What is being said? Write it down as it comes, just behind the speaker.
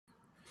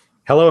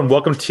Hello and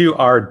welcome to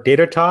our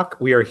data talk.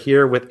 We are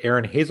here with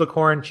Erin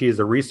Hazelcorn. She is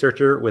a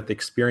researcher with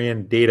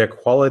Experian Data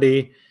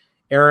Quality.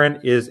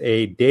 Erin is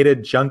a data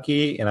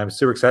junkie, and I'm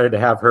super excited to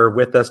have her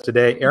with us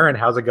today. Erin,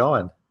 how's it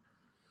going?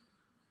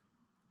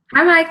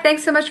 Hi, Mike.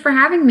 Thanks so much for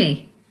having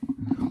me.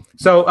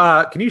 So,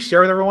 can you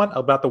share with everyone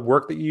about the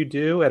work that you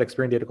do at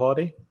Experian Data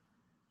Quality?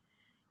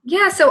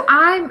 Yeah, so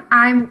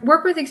I'm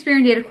work with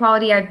Experian Data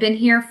Quality. I've been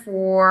here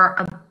for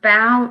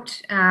about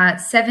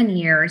 7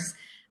 years,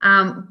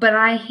 but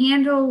I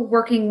handle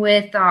working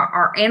with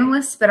our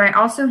analysts, but I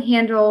also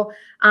handle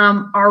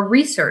our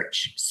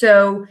research.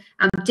 So,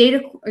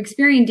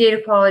 Experian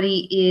Data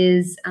Quality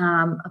is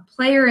a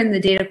player in the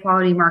data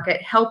quality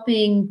market,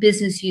 helping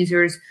business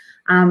users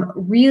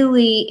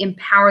really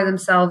empower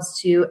themselves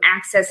to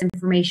access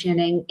information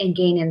and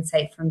gain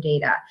insight from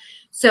data.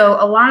 So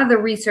a lot of the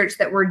research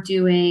that we're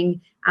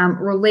doing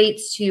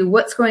relates to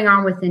what's going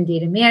on within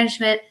data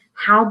management,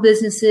 how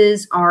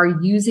businesses are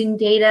using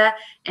data,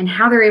 and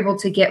how they're able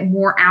to get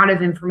more out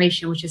of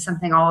information, which is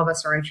something all of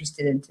us are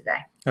interested in today.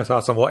 That's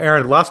awesome. Well,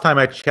 Erin, last time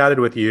I chatted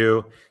with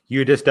you, you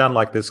had just done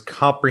like this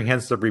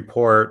comprehensive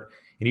report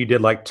and you did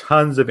like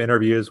tons of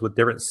interviews with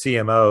different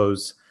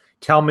CMOs.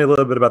 Tell me a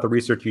little bit about the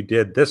research you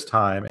did this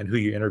time and who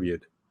you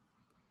interviewed.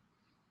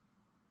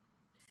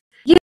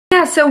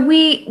 Yeah, so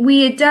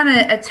we had done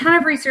a ton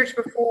of research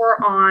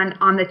before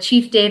on the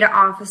chief data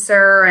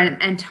officer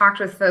and talked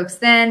with folks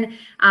then.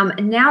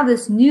 And now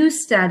this new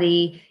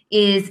study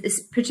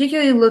is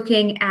particularly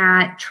looking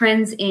at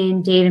trends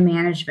in data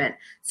management.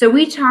 So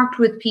we talked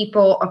with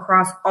people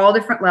across all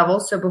different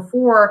levels. So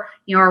before,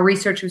 our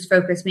research was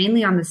focused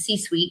mainly on the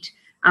C-suite.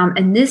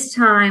 And this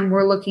time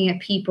we're looking at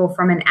people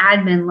from an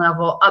admin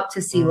level up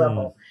to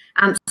C-level.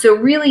 So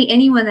really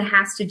anyone that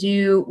has to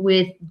do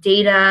with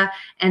data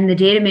and the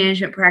data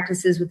management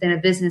practices within a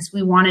business,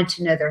 we wanted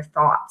to know their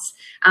thoughts.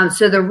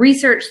 So the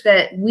research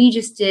that we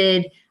just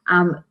did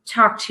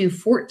talked to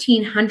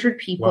 1,400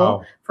 people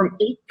Wow. from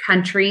 8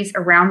 countries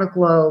around the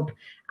globe.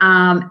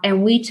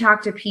 And we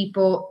talked to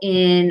people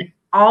in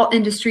all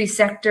industry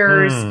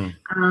sectors,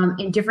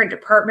 in different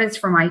departments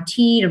from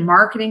IT to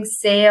marketing,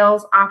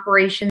 sales,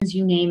 operations,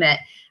 you name it.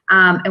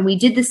 And we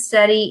did the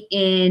study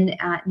in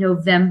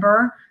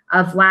November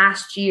of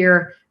last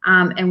year,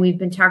 and we've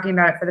been talking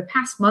about it for the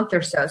past month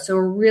or so. So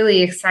we're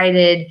really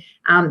excited.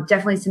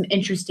 Definitely some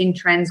interesting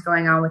trends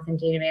going on within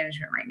data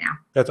management right now.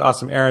 That's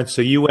awesome, Erin.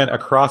 So you went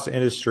across the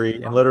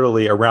industry and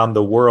literally around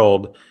the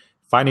world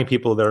finding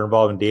people that are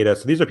involved in data.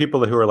 So these are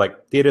people who are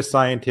like data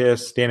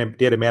scientists,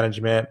 data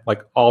management,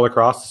 like all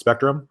across the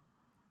spectrum.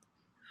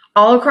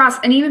 All across,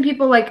 and even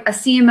people like a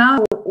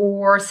CMO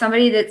or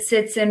somebody that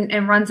sits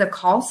and runs a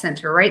call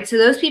center, right? So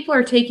those people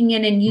are taking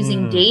in and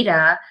using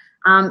data,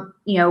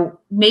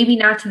 maybe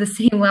not to the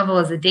same level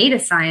as a data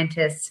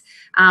scientist,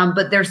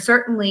 but they're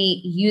certainly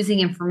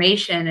using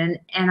information.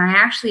 And I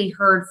actually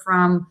heard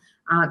from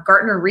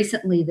Gartner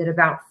recently that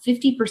about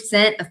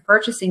 50% of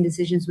purchasing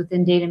decisions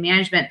within data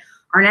management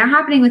are now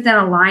happening within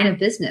a line of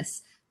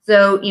business.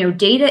 So,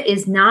 data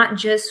is not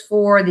just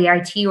for the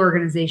IT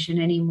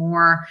organization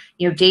anymore.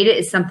 Data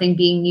is something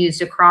being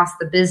used across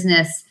the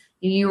business.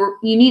 You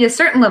need a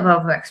certain level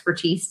of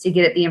expertise to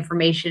get at the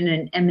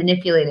information and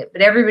manipulate it,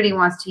 but everybody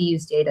wants to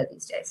use data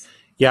these days.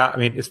 Yeah, I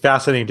mean, it's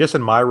fascinating. Just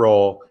in my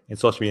role in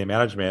social media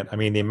management, I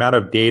mean, the amount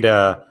of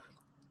data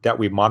that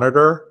we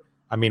monitor,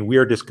 I mean, we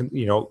are just,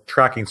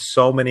 tracking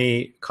so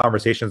many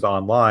conversations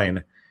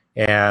online.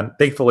 And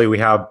thankfully, we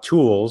have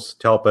tools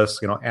to help us,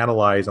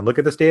 analyze and look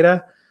at this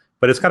data.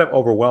 But it's kind of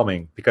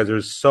overwhelming because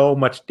there's so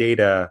much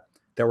data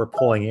that we're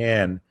pulling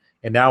in.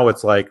 And now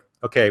it's like,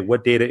 okay,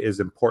 what data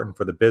is important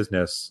for the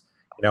business?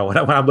 When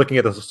I'm looking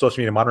at the social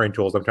media monitoring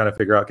tools, I'm trying to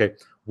figure out, okay,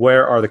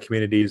 where are the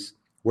communities,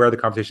 where are the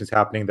conversations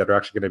happening that are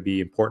actually going to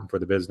be important for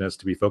the business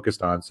to be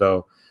focused on?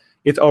 So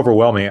it's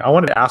overwhelming. I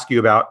wanted to ask you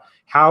about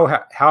how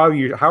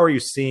are you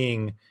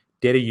seeing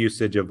data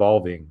usage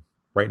evolving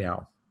right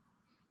now?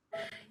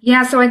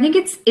 Yeah, so I think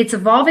it's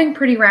evolving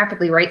pretty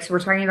rapidly, right? So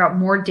we're talking about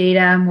more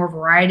data, more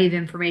variety of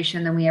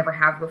information than we ever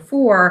have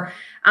before.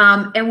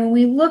 And when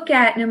we look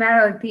at no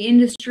matter like the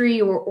industry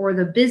or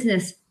the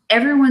business,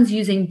 everyone's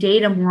using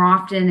data more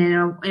often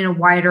in a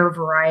wider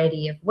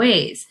variety of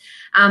ways.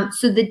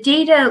 So the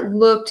data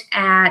looked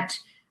at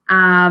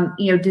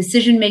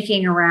decision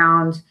making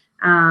around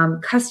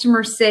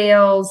customer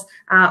sales,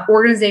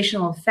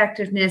 organizational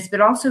effectiveness,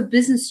 but also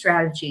business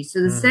strategy.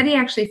 So the study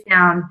actually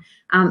found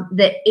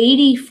that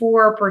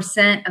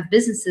 84% of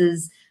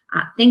businesses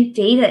think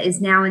data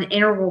is now an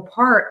integral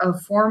part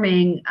of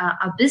forming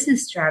a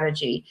business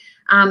strategy.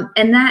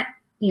 And that,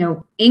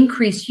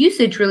 increased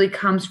usage really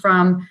comes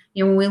from,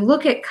 when we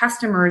look at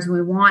customers and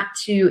we want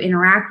to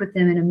interact with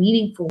them in a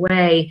meaningful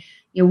way,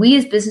 we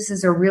as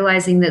businesses are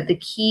realizing that the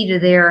key to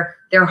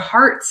their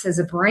hearts as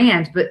a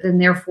brand, but then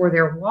therefore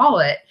their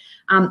wallet,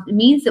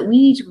 means that we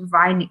need to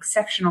provide an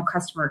exceptional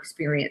customer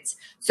experience.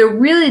 So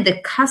really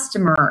the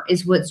customer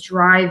is what's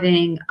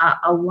driving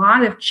a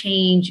lot of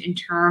change in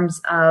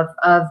terms of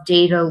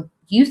data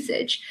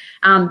usage.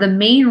 The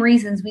main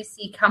reasons we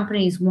see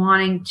companies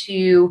wanting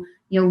to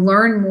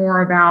learn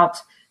more about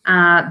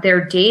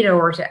their data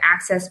or to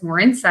access more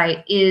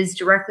insight is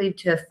directly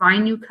to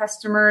find new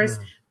customers,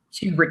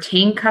 to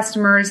retain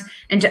customers,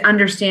 and to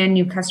understand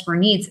new customer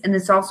needs. And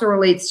this also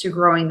relates to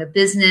growing the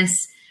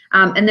business.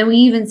 And then we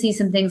even see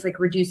some things like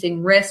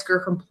reducing risk or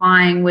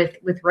complying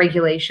with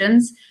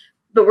regulations.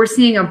 But we're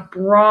seeing a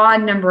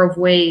broad number of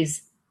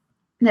ways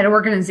that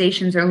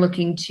organizations are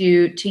looking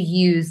to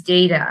use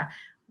data.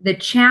 The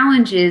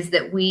challenge is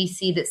that we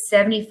see that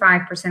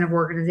 75% of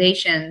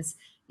organizations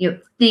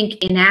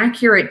think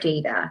inaccurate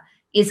data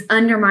is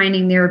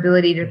undermining their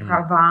ability to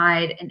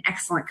provide an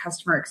excellent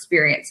customer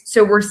experience.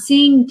 So we're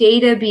seeing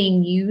data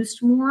being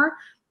used more,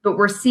 but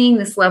we're seeing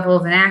this level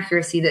of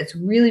inaccuracy that's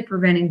really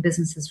preventing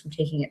businesses from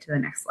taking it to the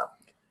next level.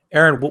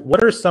 Erin,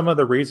 what are some of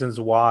the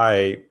reasons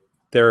why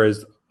there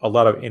is a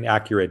lot of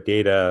inaccurate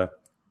data,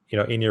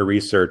 in your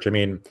research? I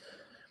mean,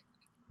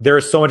 there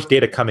is so much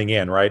data coming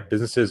in, right?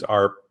 Businesses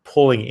are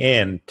pulling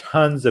in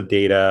tons of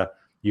data.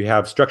 You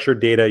have structured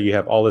data, you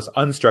have all this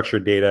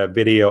unstructured data,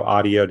 video,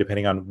 audio,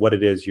 depending on what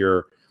it is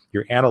you're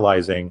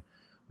analyzing.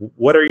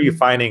 What are you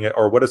finding,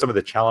 or what are some of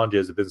the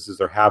challenges that businesses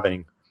are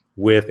having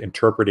with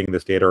interpreting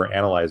this data or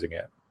analyzing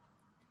it?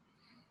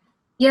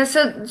 Yeah,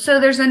 so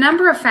there's a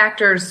number of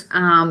factors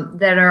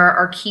that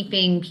are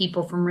keeping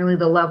people from really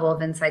the level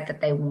of insight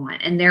that they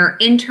want, and they're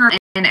internal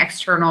and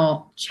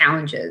external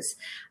challenges.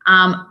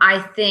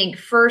 I think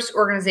first,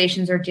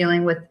 organizations are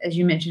dealing with, as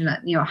you mentioned,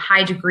 a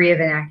high degree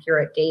of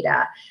inaccurate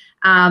data.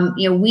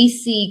 We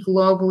see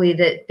globally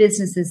that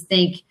businesses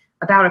think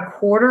about a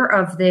quarter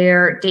of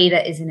their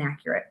data is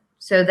inaccurate.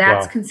 So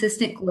that's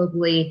consistent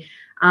globally.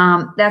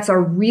 That's a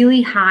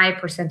really high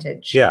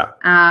percentage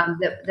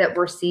that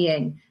we're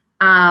seeing.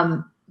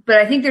 But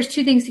I think there's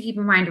two things to keep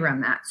in mind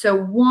around that. So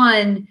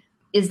one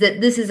is that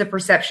this is a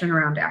perception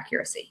around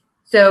accuracy.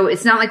 So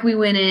it's not like we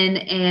went in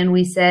and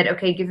we said,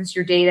 okay, give us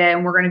your data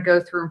and we're going to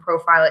go through and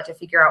profile it to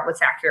figure out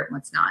what's accurate and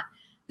what's not.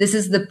 This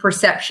is the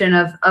perception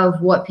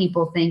of what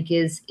people think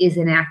is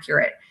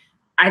inaccurate.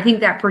 I think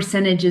that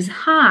percentage is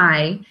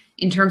high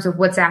in terms of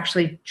what's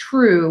actually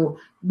true,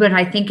 but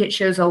I think it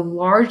shows a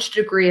large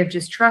degree of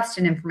distrust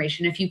in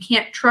information. If you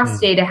can't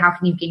trust data, how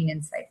can you gain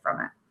insight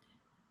from it?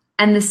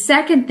 And the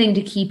second thing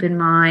to keep in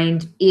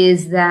mind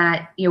is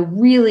that,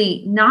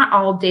 really not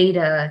all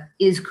data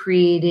is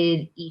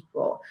created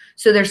equal.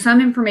 So there's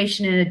some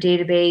information in a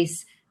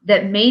database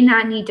that may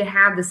not need to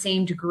have the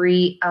same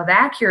degree of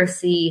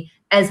accuracy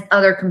as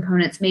other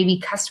components. Maybe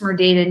customer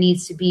data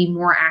needs to be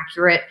more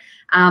accurate,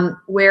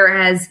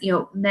 whereas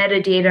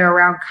metadata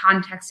around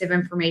context of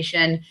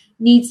information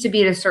needs to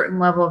be at a certain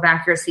level of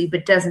accuracy,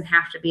 but doesn't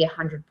have to be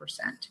 100%.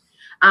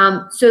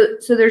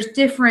 So there's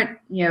different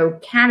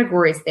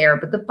categories there,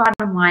 but the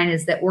bottom line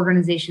is that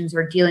organizations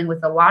are dealing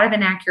with a lot of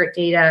inaccurate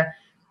data,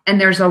 and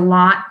there's a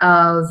lot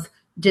of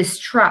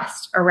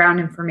distrust around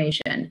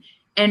information.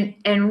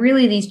 And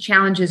really these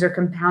challenges are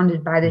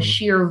compounded by the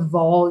sheer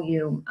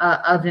volume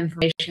of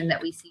information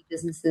that we see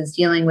businesses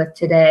dealing with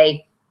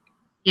today.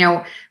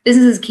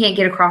 Businesses can't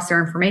get across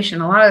their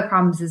information. A lot of the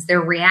problems is they're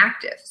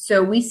reactive.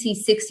 So we see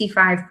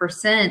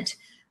 65%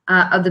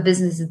 of the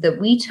businesses that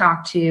we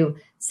talk to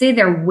say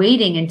they're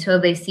waiting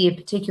until they see a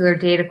particular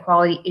data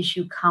quality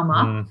issue come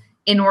up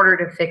in order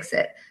to fix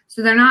it.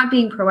 So they're not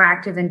being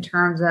proactive in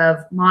terms of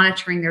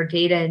monitoring their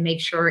data and making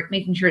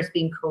sure it's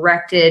being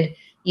corrected,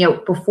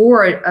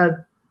 before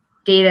a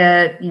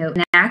data,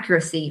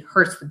 inaccuracy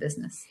hurts the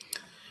business.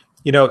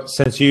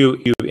 Since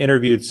you've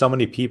interviewed so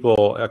many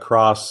people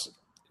across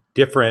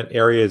different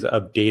areas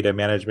of data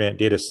management,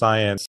 data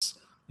science,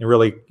 and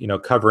really,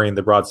 covering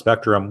the broad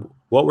spectrum,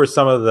 what were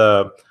some of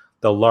the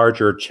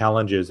larger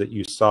challenges that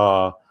you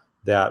saw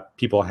that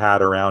people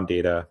had around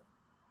data?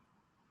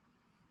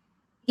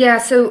 Yeah,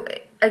 so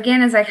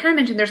again, as I kind of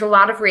mentioned, there's a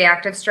lot of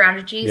reactive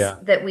strategies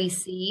that we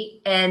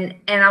see, and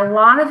a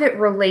lot of it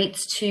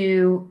relates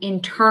to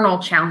internal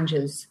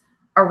challenges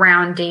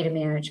around data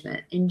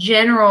management. In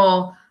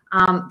general,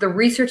 the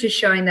research is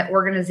showing that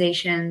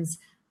organizations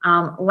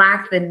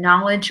lack the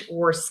knowledge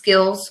or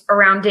skills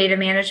around data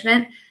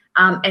management,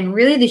 and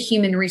really the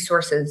human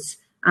resources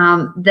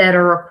that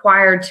are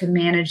required to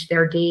manage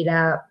their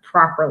data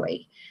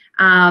properly.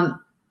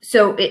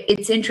 So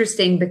it's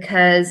interesting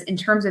because in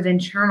terms of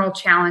internal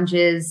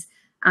challenges,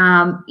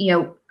 a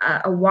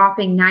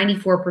whopping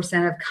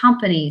 94% of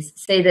companies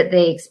say that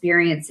they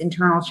experience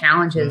internal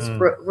challenges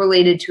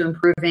related to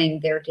improving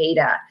their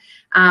data.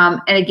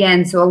 And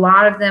again, so a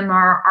lot of them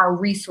are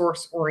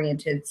resource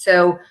oriented.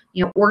 So,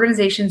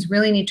 organizations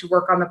really need to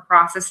work on the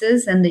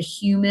processes and the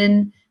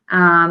human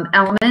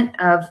element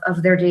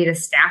of their data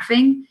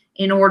staffing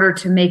in order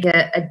to make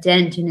a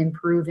dent in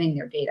improving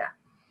their data.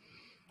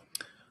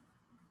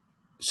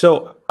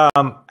 So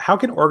how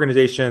can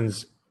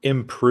organizations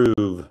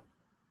improve,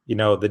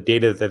 the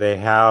data that they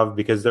have?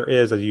 Because there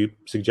is, as you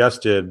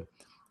suggested,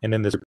 and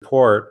in this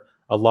report,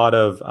 a lot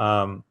of,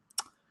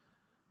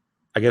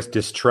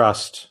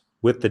 distrust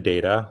with the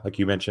data. Like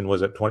you mentioned,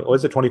 was it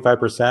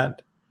 25%?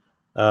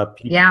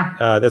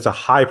 That's a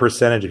high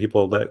percentage of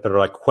people that are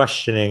like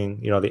questioning,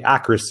 the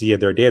accuracy of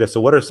their data.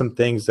 So what are some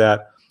things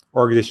that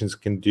organizations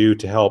can do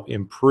to help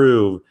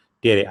improve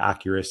data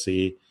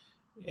accuracy.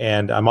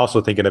 And I'm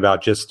also thinking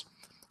about just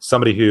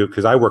somebody who,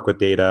 because I work with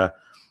data,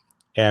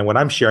 and when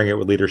I'm sharing it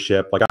with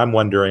leadership, like I'm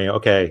wondering,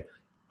 okay,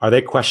 are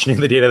they questioning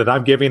the data that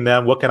I'm giving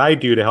them? What can I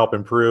do to help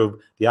improve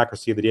the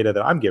accuracy of the data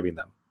that I'm giving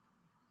them?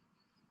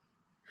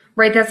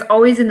 Right, that's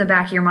always in the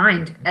back of your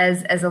mind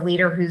as a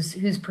leader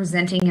who's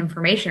presenting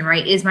information.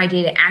 Right, is my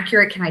data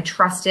accurate? Can I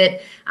trust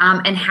it?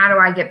 And how do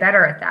I get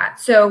better at that?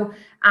 So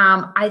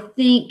I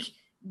think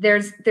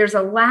there's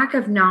a lack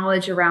of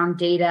knowledge around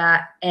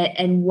data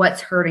and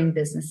what's hurting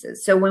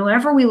businesses. So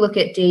whenever we look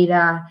at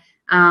data,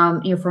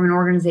 from an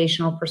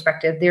organizational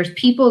perspective, there's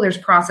people, there's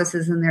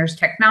processes, and there's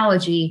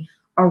technology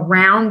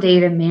around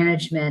data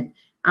management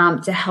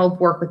to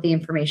help work with the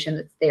information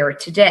that's there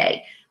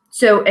today.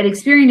 So at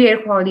Experian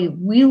Data Quality,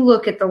 we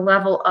look at the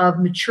level of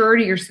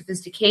maturity or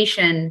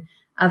sophistication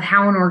of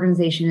how an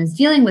organization is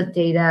dealing with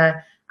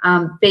data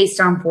based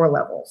on 4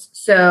 levels.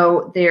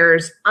 So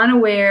there's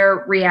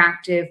unaware,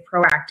 reactive,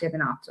 proactive,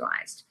 and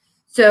optimized.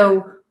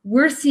 So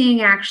we're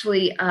seeing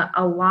actually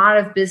a lot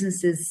of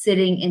businesses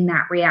sitting in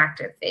that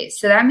reactive phase.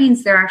 So that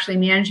means they're actually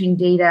managing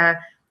data,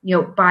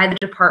 by the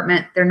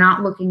department. They're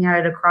not looking at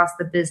it across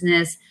the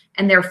business,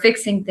 and they're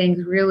fixing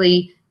things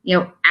really,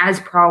 as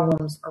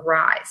problems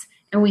arise.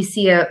 And we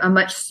see a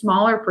much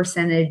smaller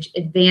percentage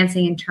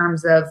advancing in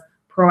terms of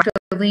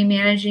proactively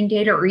managing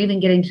data, or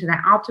even getting to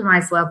that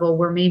optimized level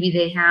where maybe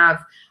they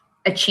have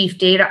a chief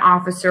data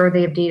officer,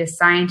 they have data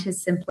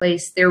scientists in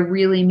place. They're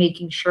really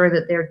making sure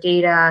that their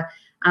data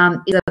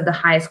is of the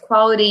highest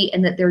quality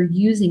and that they're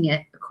using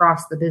it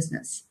across the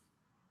business.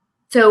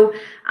 So,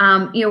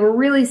 we're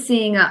really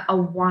seeing a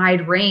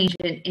wide range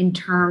in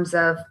terms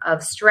of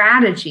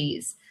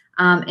strategies,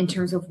 in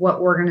terms of what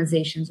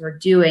organizations are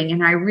doing.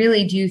 And I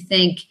really do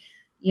think,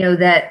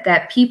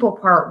 that people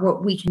part,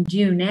 what we can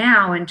do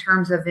now in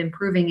terms of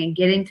improving and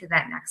getting to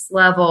that next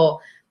level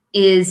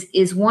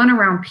is one,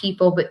 around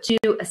people, but 2,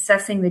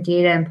 assessing the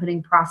data and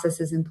putting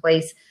processes in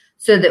place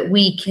so that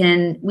we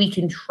can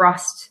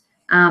trust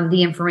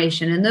the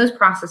information. And those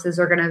processes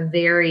are going to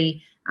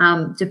vary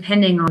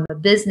depending on the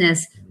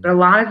business, but a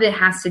lot of it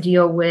has to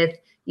deal with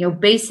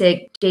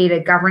basic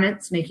data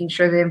governance, making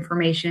sure the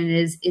information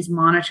is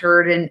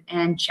monitored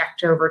and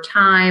checked over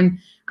time,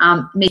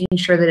 making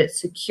sure that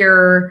it's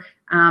secure,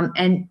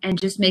 and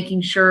just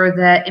making sure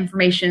that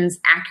information is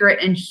accurate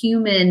and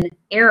human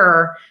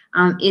error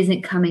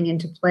isn't coming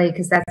into play,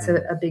 because that's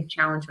a big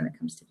challenge when it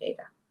comes to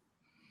data.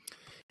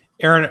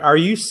 Erin, are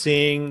you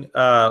seeing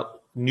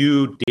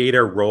new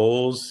data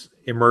roles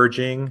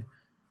emerging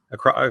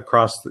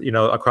across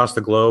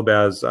the globe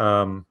as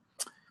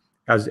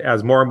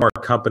more and more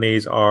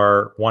companies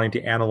are wanting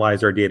to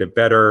analyze their data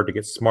better, to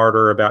get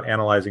smarter about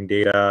analyzing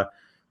data?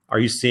 Are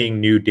you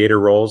seeing new data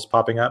roles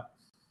popping up?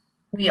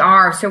 We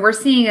are. So we're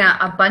seeing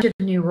a bunch of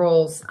new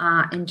roles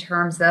in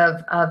terms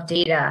of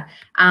data.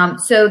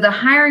 So the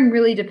hiring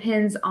really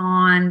depends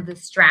on the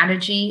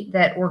strategy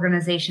that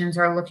organizations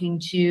are looking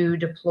to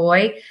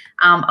deploy.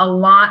 A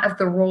lot of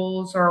the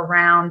roles are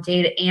around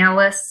data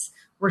analysts.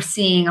 We're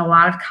seeing a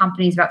lot of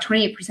companies, about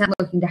 28%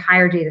 looking to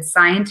hire data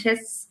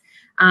scientists.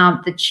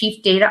 The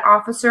chief data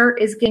officer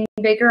is getting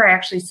bigger. I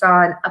actually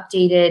saw an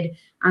updated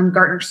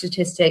Gartner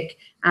statistic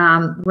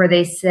where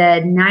they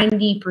said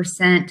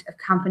 90% of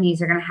companies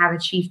are going to have a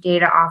chief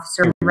data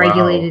officer in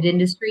regulated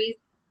industries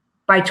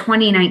by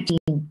 2019.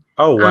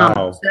 Oh,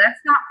 wow. So that's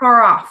not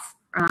far off.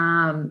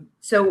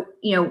 So,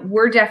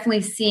 we're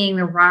definitely seeing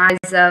the rise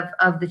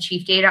of the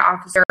chief data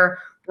officer.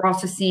 We're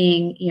also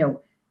seeing,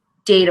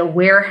 data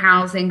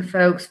warehousing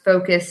folks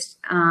focused,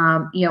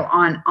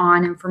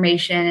 on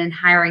information and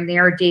hiring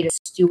their data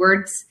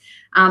stewards.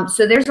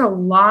 So there's a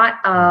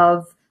lot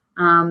of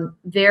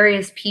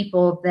various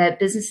people that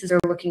businesses are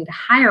looking to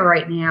hire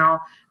right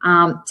now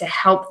to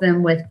help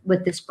them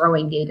with this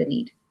growing data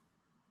need.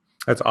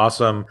 That's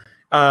awesome.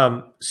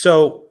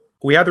 So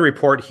we have the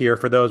report here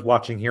for those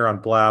watching here on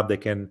Blab. They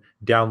can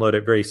download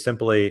it very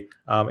simply.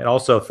 And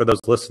also for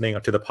those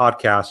listening to the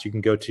podcast, you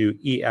can go to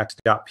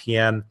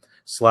ex.pn/global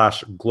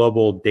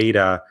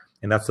data.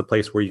 And that's the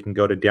place where you can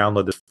go to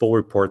download this full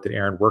report that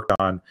Erin worked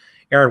on.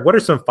 Erin, what are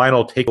some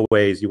final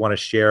takeaways you want to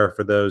share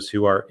for those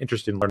who are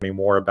interested in learning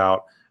more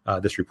about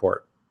this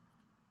report?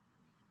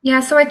 Yeah,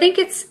 so I think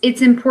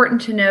it's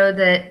important to know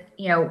that,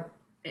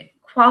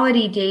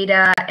 quality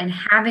data and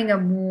having a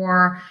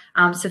more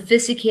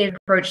sophisticated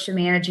approach to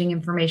managing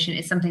information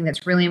is something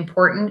that's really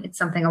important. It's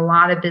something a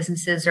lot of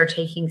businesses are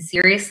taking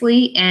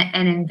seriously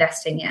and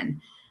investing in.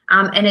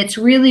 And it's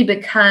really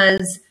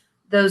because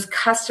those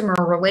customer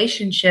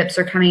relationships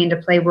are coming into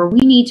play, where we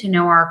need to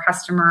know our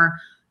customer.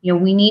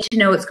 We need to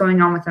know what's going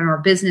on within our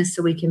business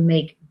so we can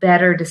make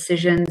better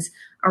decisions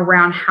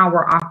around how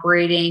we're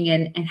operating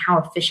and how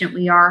efficient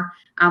we are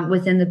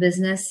within the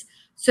business.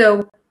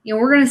 So,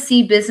 we're going to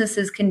see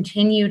businesses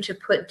continue to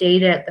put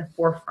data at the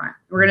forefront.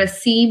 We're going to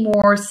see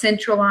more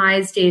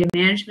centralized data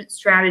management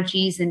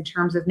strategies in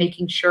terms of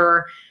making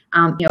sure,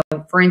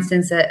 for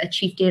instance, a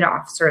chief data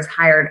officer is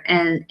hired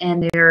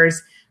and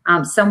there's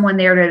someone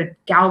there to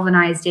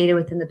galvanize data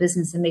within the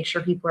business and make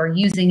sure people are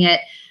using it.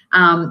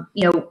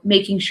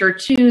 Making sure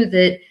too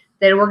that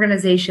that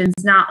organizations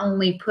not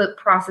only put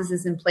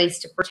processes in place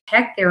to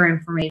protect their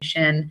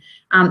information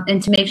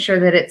and to make sure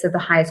that it's of the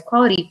highest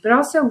quality, but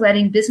also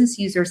letting business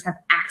users have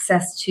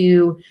access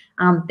to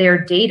their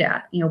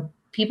data.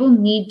 People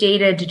need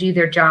data to do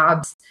their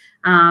jobs.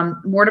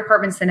 More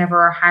departments than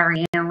ever are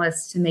hiring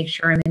analysts to make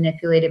sure and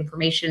manipulate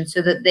information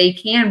so that they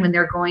can, when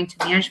they're going to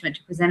management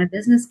to present a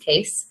business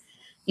case,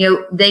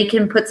 they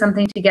can put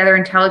something together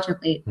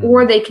intelligently,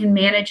 or they can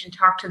manage and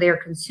talk to their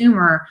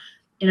consumer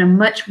in a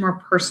much more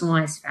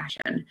personalized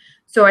fashion.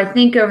 So I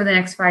think over the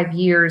next 5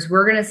 years,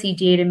 we're going to see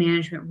data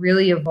management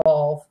really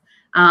evolve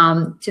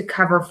to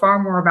cover far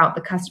more about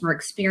the customer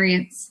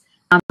experience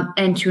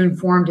and to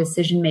inform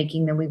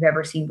decision-making than we've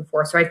ever seen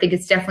before. So I think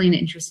it's definitely an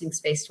interesting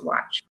space to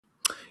watch.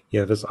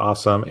 Yeah, that's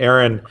awesome.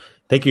 Erin,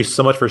 thank you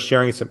so much for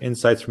sharing some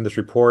insights from this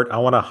report. I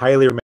want to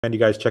highly recommend you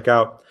guys check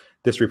out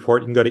this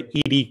report. You can go to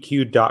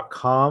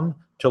edq.com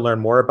to learn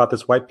more about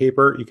this white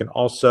paper. You can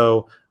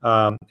also,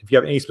 if you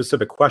have any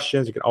specific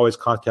questions, you can always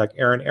contact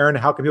Erin. Erin,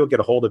 how can people get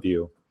a hold of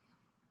you?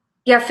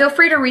 Yeah, feel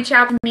free to reach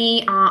out to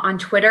me on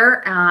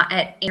Twitter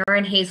at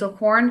Erin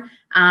Hazelcorn,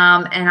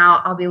 and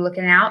I'll be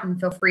looking out, and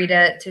feel free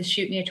to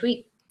shoot me a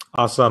tweet.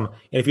 Awesome.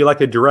 And if you'd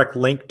like a direct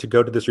link to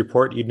go to this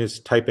report, you can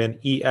just type in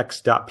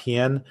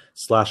ex.pn/global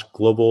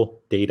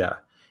data.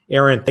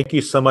 Erin, thank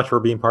you so much for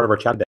being part of our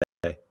chat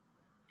today.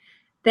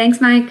 Thanks,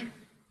 Mike.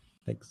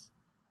 Thanks.